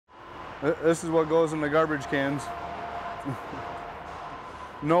This is what goes in the garbage cans.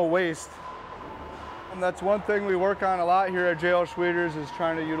 No waste. And that's one thing we work on a lot here at JL Schwieters, is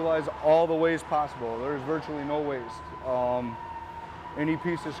trying to utilize all the waste possible. There's virtually no waste. Any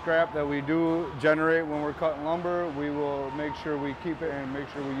piece of scrap that we do generate when we're cutting lumber, we will make sure we keep it and make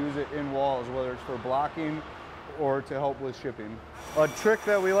sure we use it in walls, whether it's for blocking or to help with shipping. A trick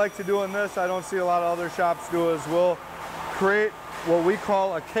that we like to do in this, I don't see a lot of other shops do, is we'll create what we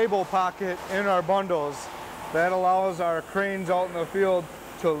call a cable pocket in our bundles. That allows our cranes out in the field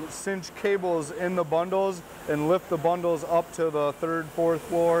to cinch cables in the bundles and lift the bundles up to the 3rd, 4th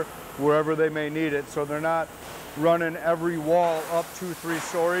floor, wherever they may need it. So they're not running every wall up 2, 3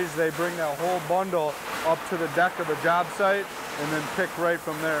 stories. They bring that whole bundle up to the deck of the job site and then pick right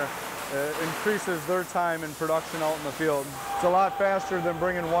from there. It increases their time in production out in the field. It's a lot faster than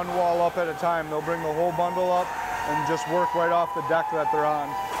bringing one wall up at a time. They'll bring the whole bundle up and just work right off the deck that they're on.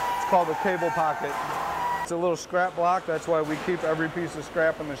 It's called a cable pocket. It's a little scrap block. That's why we keep every piece of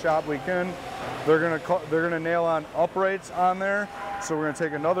scrap in the shop we can. They're gonna nail on uprights on there. So we're gonna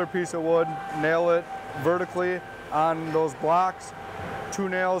take another piece of wood, nail it vertically on those blocks, 2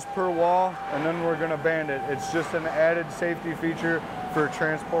 nails per wall, and then we're gonna band it. It's just an added safety feature for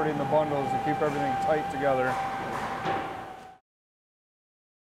transporting the bundles to keep everything tight together.